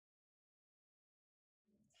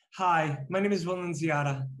Hi, my name is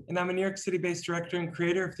Nunziata, and I'm a New York City-based director and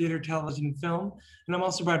creator of theater, television, and film, and I'm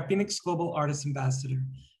also FENIX Global Artist Ambassador.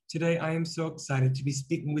 Today, I am so excited to be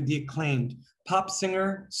speaking with the acclaimed pop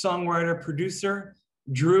singer, songwriter, producer,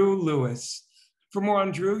 Drew Lewis. For more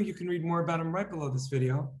on Drew, you can read more about him right below this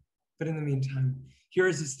video. But in the meantime, here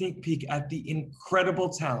is a sneak peek at the incredible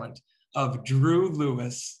talent of Drew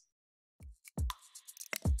Lewis.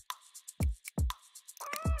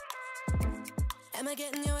 Am I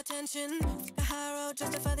getting your attention? The high road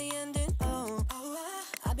justify the ending.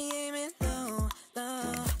 I be aiming low,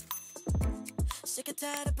 low. Sick and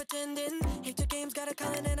tired of pretending. Hate your games, gotta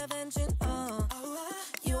call an intervention.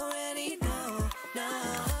 You already know, no.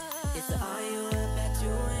 It's the are you up at 2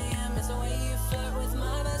 a.m. It's the way you flirt with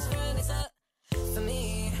my best friend. It's a, for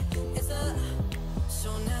me, it's a,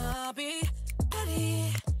 so now I'll be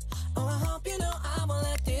ready. Oh, I hope you know I won't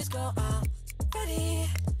let this go. I'm ready.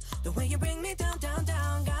 The way you bring me down, down,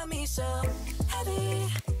 down, got me so heavy.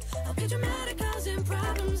 I'll be dramatic, causing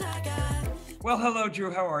problems I got. Well, hello,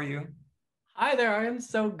 Drew. How are you? Hi there. I am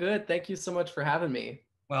so good. Thank you so much for having me.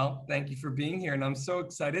 Well, thank you for being here. And I'm so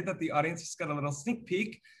excited that the audience just got a little sneak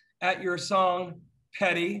peek at your song,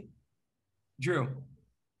 Petty. Drew,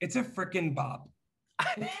 it's a frickin' bop.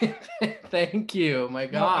 Thank you. My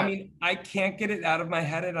God. No, I mean, I can't get it out of my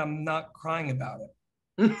head and I'm not crying about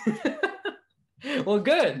it. Well,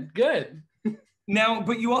 good, good. Now,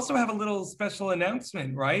 but you also have a little special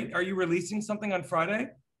announcement, right? Are you releasing something on Friday?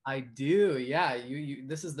 I do, yeah.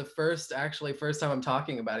 This is the first time I'm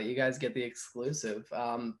talking about it. You guys get the exclusive.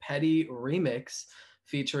 Petty Remix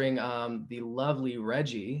featuring the lovely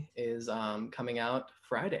Reggie is coming out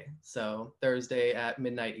Friday. So Thursday at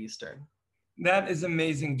midnight Eastern. That is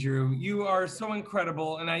amazing, Drew. You are so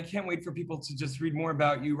incredible. And I can't wait for people to just read more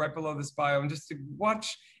about you right below this bio and just to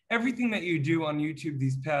watch everything that you do on YouTube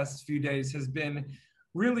these past few days has been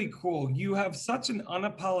really cool. You have such an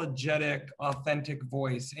unapologetic, authentic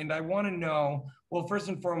voice. And I want to know, well, first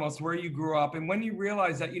and foremost, where you grew up and when you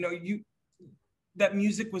realized that, that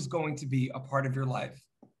music was going to be a part of your life.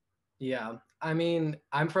 Yeah, I mean,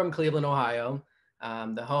 I'm from Cleveland, Ohio,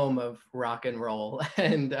 the home of rock and roll.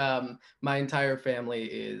 And my entire family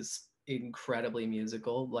is incredibly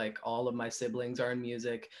musical. Like all of my siblings are in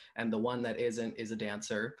music and the one that isn't is a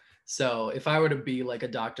dancer. So if I were to be like a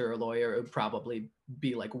doctor or a lawyer, it would probably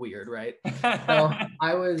be like weird, right? So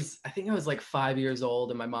I think I was like 5 years old,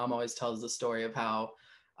 and my mom always tells the story of how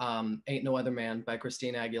Ain't No Other Man by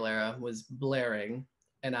Christina Aguilera was blaring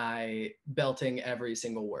and I belting every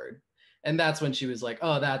single word. And that's when she was like,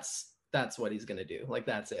 oh, that's what he's gonna do. Like,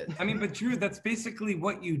 that's it. I mean, but Drew, that's basically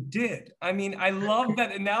what you did. I mean, I love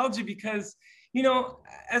that analogy because,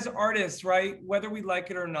 as artists, right, whether we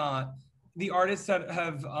like it or not, the artists that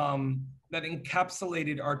have, that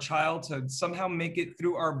encapsulated our childhood somehow make it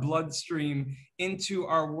through our bloodstream into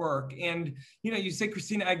our work. And, you say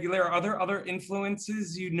Christina Aguilera, are there other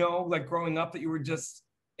influences, like growing up that you were just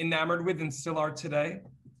enamored with and still are today?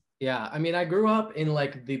 Yeah, I mean, I grew up in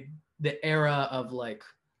like the era of like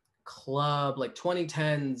club, like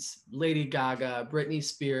 2010s, Lady Gaga, Britney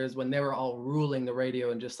Spears, when they were all ruling the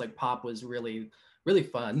radio and just like pop was really, really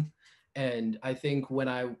fun. And I think when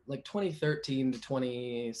like 2013 to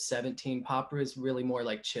 2017, pop was really more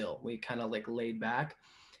like chill. We kind of like laid back.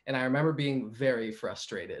 And I remember being very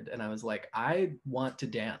frustrated. And I was like, I want to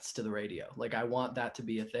dance to the radio. Like, I want that to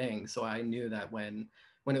be a thing. So I knew that when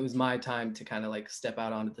it was my time to kind of like step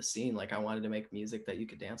out onto the scene, like I wanted to make music that you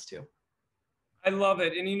could dance to. I love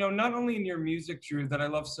it. And, not only in your music, Drew, that I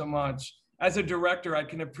love so much, as a director, I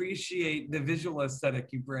can appreciate the visual aesthetic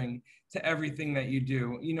you bring to everything that you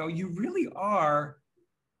do. You really are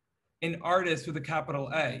an artist with a capital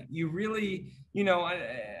A. You really,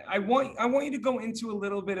 I want you to go into a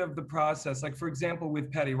little bit of the process. Like, for example,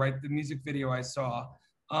 with Petty, right? The music video I saw,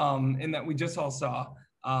 and that we just all saw,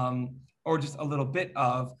 or just a little bit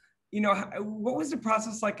of, what was the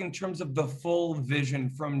process like in terms of the full vision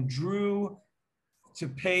from Drew to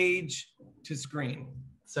page to screen?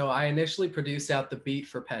 So I initially produced out the beat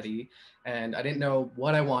for Petty, and I didn't know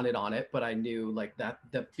what I wanted on it, but I knew like that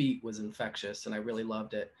the beat was infectious and I really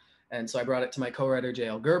loved it. And so I brought it to my co-writer,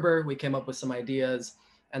 J.L. Gerber. We came up with some ideas,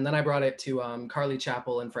 and then I brought it to Carly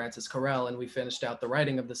Chappell and Francis Karel, and we finished out the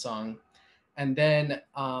writing of the song. And then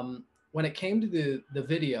when it came to the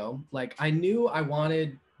video, like I knew I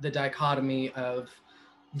wanted the dichotomy of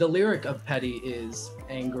the lyric of Petty is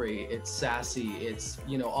angry, it's sassy, it's,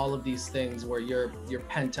 all of these things where you're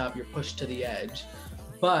pent up, you're pushed to the edge,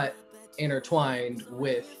 but intertwined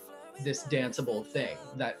with this danceable thing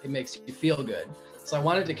that it makes you feel good. So I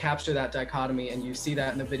wanted to capture that dichotomy, and you see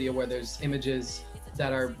that in the video where there's images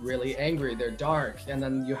that are really angry, they're dark, and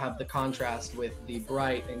then you have the contrast with the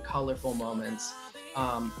bright and colorful moments.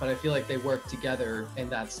 But I feel like they work together, and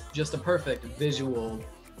that's just a perfect visual,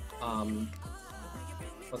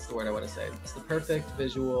 what's the word I want to say? It's the perfect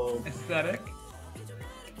visual... Aesthetic?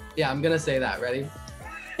 Yeah, I'm gonna say that, ready?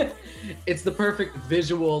 It's the perfect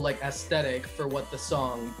visual, like, aesthetic for what the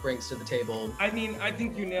song brings to the table. I mean, I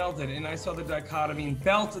think you nailed it, and I saw the dichotomy and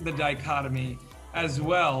felt the dichotomy as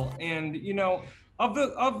well. And you know, of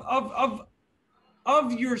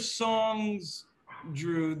your songs,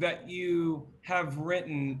 Drew, that you have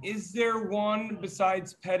written, is there one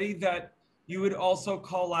besides Petty that you would also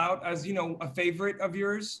call out as, you know, a favorite of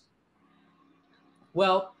yours?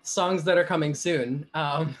 Well, songs that are coming soon,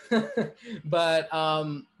 but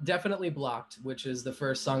definitely Blocked, which is the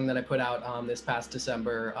first song that I put out this past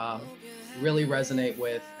December, really resonate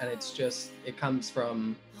with, and it's just, it comes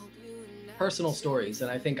from personal stories, and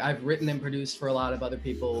I think I've written and produced for a lot of other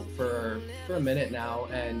people for a minute now,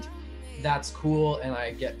 and that's cool, and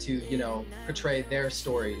I get to, you know, portray their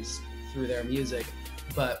stories through their music.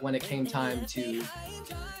 But when it came time to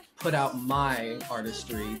put out my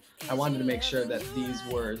artistry, I wanted to make sure that these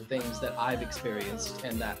were things that I've experienced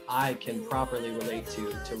and that I can properly relate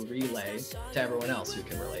to relay to everyone else who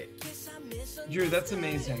can relate. Drew, that's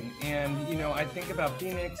amazing. And, you know, I think about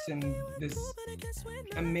FENIX and this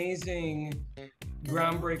amazing,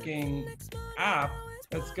 groundbreaking app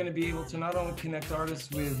that's going to be able to not only connect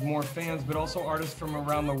artists with more fans, but also artists from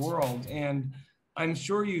around the world. And I'm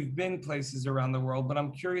sure you've been places around the world, but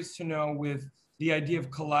I'm curious to know, with the idea of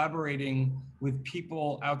collaborating with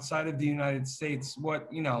people outside of the United States,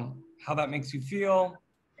 what, you know, how that makes you feel?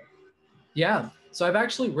 Yeah, so I've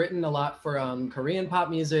actually written a lot for Korean pop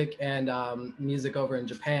music and music over in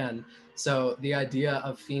Japan. So the idea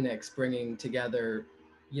of FENIX bringing together,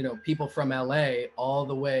 you know, people from LA all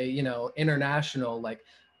the way, you know, international, like,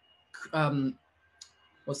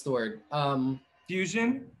 what's the word?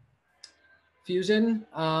 Fusion? Fusion?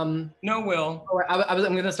 No, Will.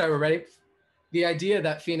 I'm gonna start, we're ready? The idea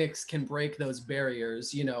that FENIX can break those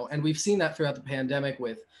barriers, you know, and we've seen that throughout the pandemic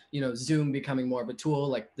with, you know, Zoom becoming more of a tool,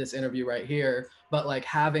 like this interview right here, but like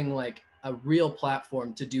having like a real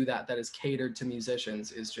platform to do that is catered to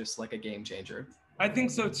musicians is just like a game changer. I think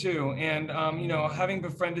so too. And, you know, having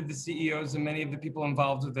befriended the CEOs and many of the people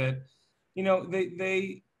involved with it, you know,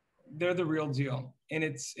 they're the real deal. And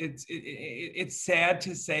it's sad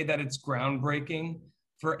to say that it's groundbreaking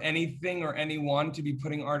for anything or anyone to be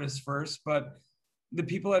putting artists first, but the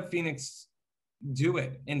people at FENIX do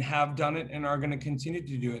it and have done it and are going to continue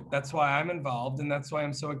to do it. That's why I'm involved, and that's why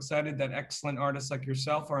I'm so excited that excellent artists like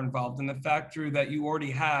yourself are involved. And the fact, Drew, that you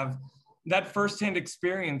already have that firsthand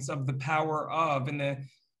experience of the power of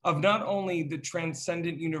of not only the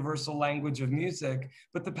transcendent universal language of music,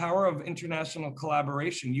 but the power of international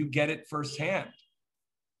collaboration. You get it firsthand.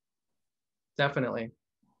 Definitely.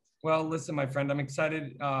 Well, listen, my friend, I'm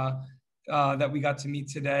excited that we got to meet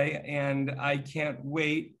today, and I can't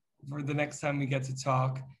wait for the next time we get to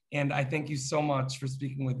talk. And I thank you so much for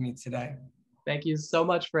speaking with me today. Thank you so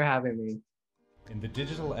much for having me. In the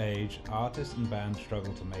digital age, artists and bands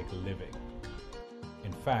struggle to make a living.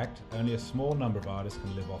 In fact, only a small number of artists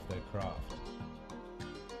can live off their craft.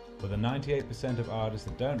 For the 98% of artists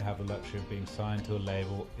that don't have the luxury of being signed to a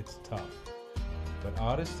label, it's tough. But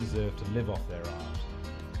artists deserve to live off their art.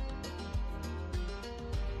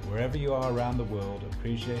 Wherever you are around the world,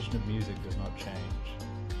 appreciation of music does not change.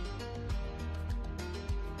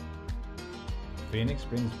 FENIX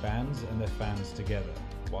brings bands and their fans together,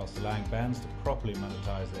 whilst allowing bands to properly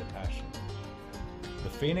monetize their passion. The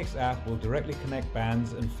FENIX app will directly connect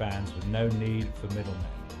bands and fans with no need for middlemen.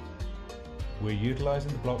 We're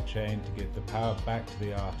utilizing the blockchain to give the power back to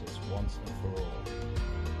the artist once and for all.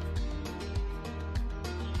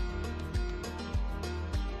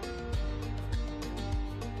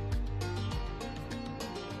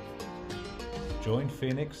 Join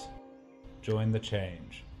FENIX, join the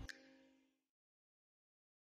change.